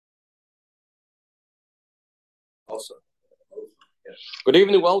Also. Good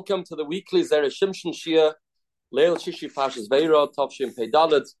evening, welcome to the weekly Zera Shimshon Shiur, Leil Shishi Parasha Vayera, Tovshim Pei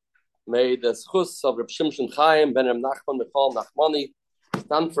Dalet. May the schus of Reb Shimshon Chaim, Ben Reb Nachman, Michal Nachmani,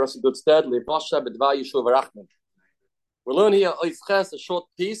 stand for us in good stead, Levasha, B'dva Yeshuv Rachman. We'll learn here a short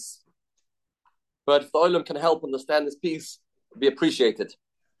piece, but if the Olam can help understand this piece, it would be appreciated.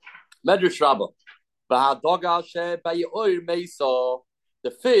 Medrash Rabbah, B'hadoga she b'yoir meisa,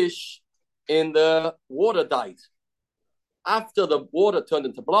 the fish in the water died. After the water turned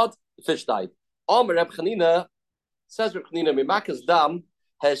into blood, the fish died. Omer Reb Chanina, says Reb Chanina, Mimakas Dam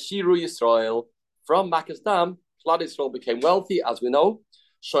has Shiur Yisrael. From Makas Dam, Klal Yisrael became wealthy, as we know.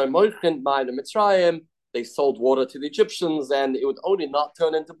 Shoymoichin Ma'in Mitzrayim, they sold water to the Egyptians, and it would only not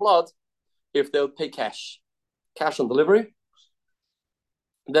turn into blood if they would pay cash on delivery.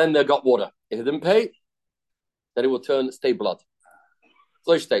 Then they got water. If they didn't pay, then it would stay blood.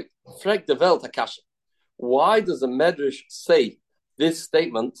 So state, Frek de Welt Hakasha. Why does the Medrash say this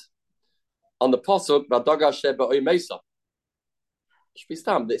statement on the pasuk V'Daga Sheba Oimesa?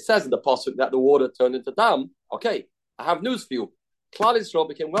 It says in the pasuk that the water turned into dam. Okay, I have news for you. Klal Yisrael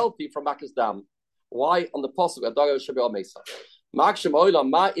became wealthy from Makas Dam. Why on the pasuk V'Daga Sheba Oimesa? Ma'akshem Oilam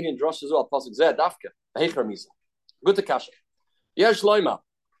Ma Inin Drosh Zua pasuk Zeh Dafke Heicher Misa. Good to kasha. Yesh Loima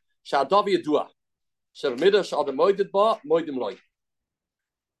Sha'adav Yedua Shevmidah Sha'adam Moedid Ba Moedim Loi.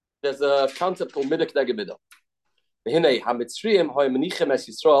 There's a concept called midah k'neged midah. V'hinei hamitzriyim ha'yemenichim es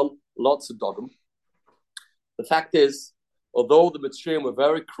Yisrael lots of dogim. The fact is, although the Mitzrayim were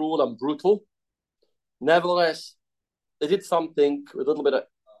very cruel and brutal, nevertheless, they did something with a little bit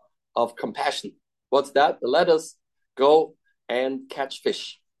of compassion. What's that? They let us go and catch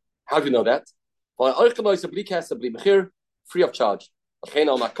fish. How do you know that? Free of charge.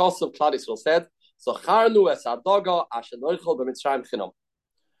 Klal Yisrael said, "Zocharnu es hadaga asher noichel b'Mitzrayim chinam."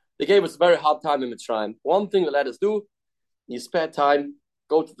 They gave us a very hard time in Mitzrayim. One thing they let us do, in your spare time,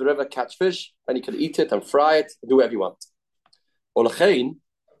 go to the river, catch fish, and you can eat it and fry it, and do whatever you want.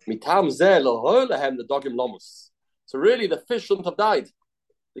 So really, the fish shouldn't have died,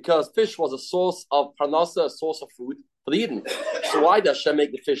 because fish was a source of parnasa, a source of food for the Eden. So why does Hashem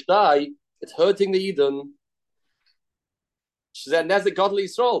make the fish die? It's hurting the Eden. She said, "Nezik godly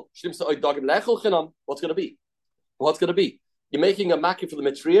Yisrael." What's going to be? What's going to be? You're making a makkah for the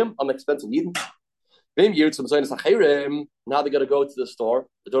Mitzrayim on the expense of Eden. Now they got to go to the store.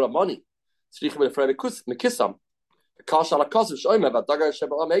 They don't have money. That's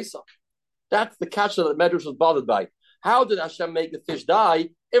the catch that the Medrash was bothered by. How did Hashem make the fish die?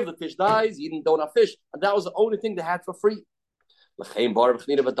 If the fish dies, Eden don't have fish. And that was the only thing they had for free. Reb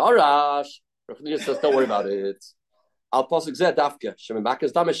Chanina says, don't worry about it.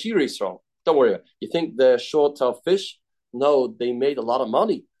 Don't worry. You think they're short of fish? No, they made a lot of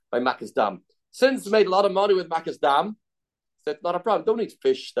money by Makas Dam. Since they made a lot of money with Makas Dam, that's not a problem. Don't eat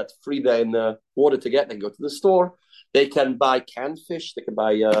fish that's free there in the water to get. They can go to the store. They can buy canned fish. They can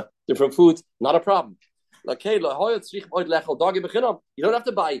buy different foods. Not a problem. You don't have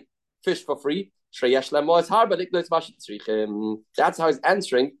to buy fish for free. That's how he's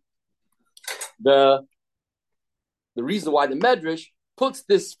answering the reason why the Medrash puts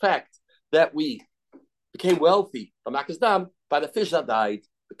this fact that we became wealthy from Makas Dam by the fish that died.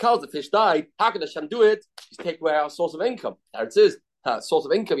 Because the fish died, how can Hashem do it? He's take away our source of income. There it is. Source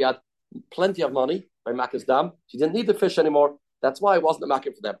of income. You had plenty of money by Makas Dam. You didn't need the fish anymore. That's why it wasn't a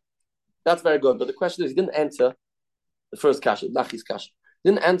market for them. That's very good. But the question is, he didn't answer the first kasha, Nachi's kasha. He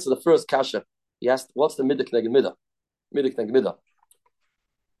didn't answer the first kasha. He asked, what's the midah k'neged midah? Midah k'neged midah.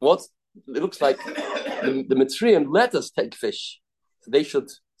 It looks like the Mitzrayim let us take fish. So they should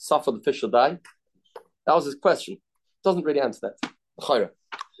suffer, the fish should die. That was his question. Doesn't really answer that.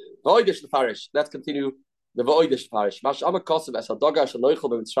 Let's continue the V'oidish parish.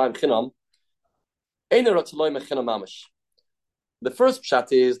 The first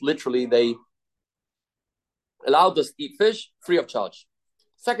pshat is literally they allowed us to eat fish free of charge.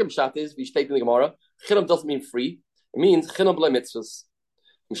 Second pshat is, we state in the Gemara, chinam doesn't mean free. It means chinam b'lei mitzvahs.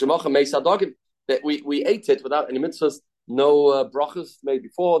 That we ate it without any mitzvahs, no brachas made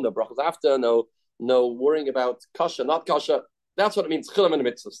before, no brachas after, no worrying about kasha, not kasha. That's what it means.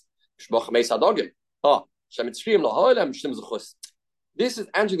 This is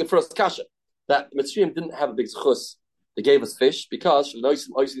answering the first kasha, that Mitzrayim didn't have a big zechus. They gave us fish because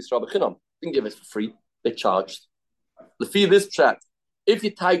didn't give us for free. They charged. This pshat, if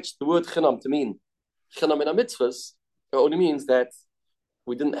you type the word chinam to mean chinam in a mitzvahs, it only means that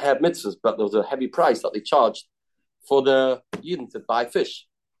we didn't have mitzvahs, but there was a heavy price that they charged for the Yidden to buy fish.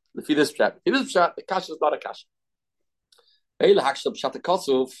 This pshat, the kasha is not a kasha.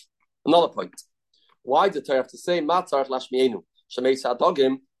 Another point. Why did the Torah have to say Matzar Lashmienu? Shemeisa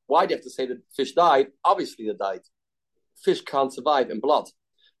Adogim. Why do you have to say that the fish died? Obviously, they died. Fish can't survive in blood.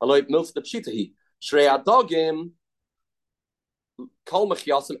 Aloy milts the pshitahi. Shrei Adogim. Kol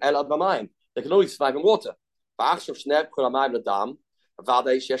Mechiasim El Admamayim. They can only survive in water. What's the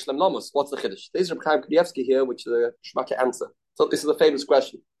chiddush? This is Reb Chaim Kanievsky here, which is a Shmaka answer. So this is a famous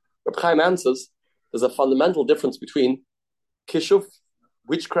question. Reb Chaim answers, there's a fundamental difference between kishuf,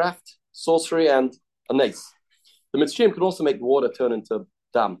 witchcraft, sorcery, and a nace. The Mitzrayim can also make water turn into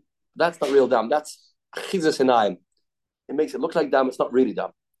dam. That's not real dam. That's chizas hinayim. It makes it look like dam. It's not really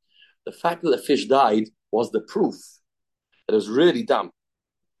dam. The fact that the fish died was the proof that it was really dam.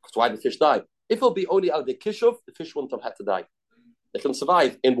 That's why the fish died. If it'll be only out of the kishuf, the fish wouldn't have had to die. They can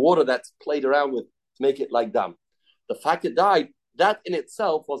survive in water that's played around with to make it like dam. The fact it died, that in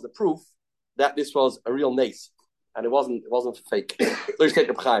itself was the proof that this was a real nace, and it wasn't fake. There's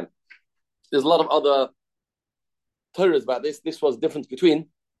a lot of other theories about this. This was the difference between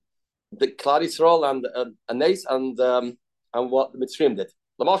the Klal Yisrael and a nace and what the Mitzrayim did.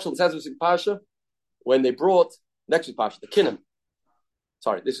 The Marshal says this in Parasha when they brought next week Parasha the kinnim.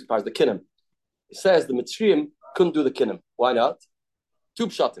 Sorry, this is Parasha the kinnim. It says the Mitzrayim couldn't do the kinnim. Why not? Two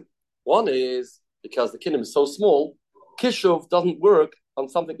pshatim. One is because the kinnim is so small, kishuv doesn't work on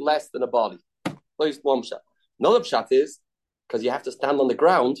something less than a body. At least one pshat. Another pshat is because you have to stand on the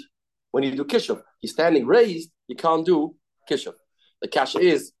ground when you do kishuv. You're standing raised, you can't do kishuv. The kasha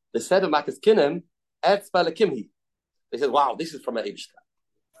is the said of makas kinnim et kimhi. They said, "Wow, this is from an Eibishter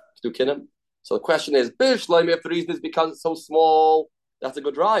to do kinnim." So the question is, Bishloim, if the reason is because it's so small, that's a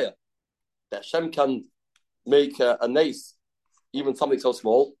good raya. That Hashem can make a nace, even something so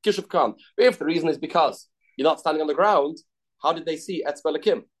small, Kishuv can. But if the reason is because you're not standing on the ground, how did they see Etzbel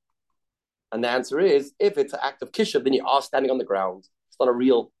Akim? And the answer is, if it's an act of Kishuv, then you are standing on the ground. It's not a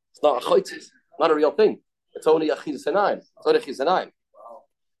chaytzis, not a real thing. It's only a chizis hanayim. It's only a chizis hanayim.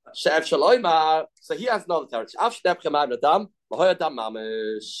 So he has another territory.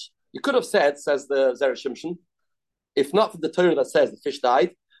 You could have said, says the Zera Shimshon, if not for the Torah that says the fish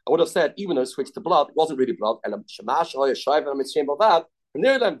died, I would have said, even though it switched to blood, it wasn't really blood.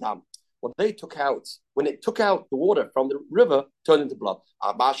 What they took out, when it took out the water from the river, turned into blood.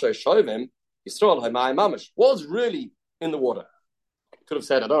 Was really in the water. You could have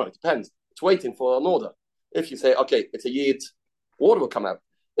said, I don't know, it depends. It's waiting for an order. If you say, okay, it's a yid, water will come out.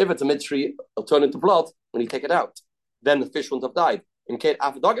 If it's a mid-tree, it'll turn into blood when you take it out. Then the fish wouldn't have died.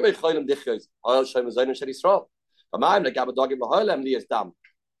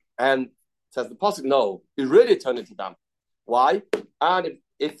 And says the pasuk, no, it really turned into dam. Why? And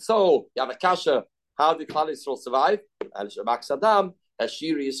if so, you have a kasha. How did Klal Yisrael survive? And Shabak Saddam, as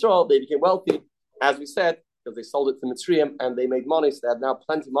Shiur Yisrael, they became wealthy, as we said, because they sold it to Mitzrayim and they made money, so they had now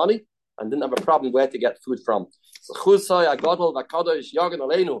plenty of money and didn't have a problem where to get food from. So Chusay, Agadol, Vakadosh, Yagan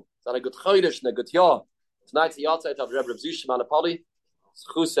Aleinu. It's not a good Chodesh and a good Yah. Tonight's the Yatzeit of Reb Zusha Manapali.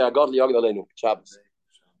 Chusay, Agadol, Yagan Aleinu. Shabbos.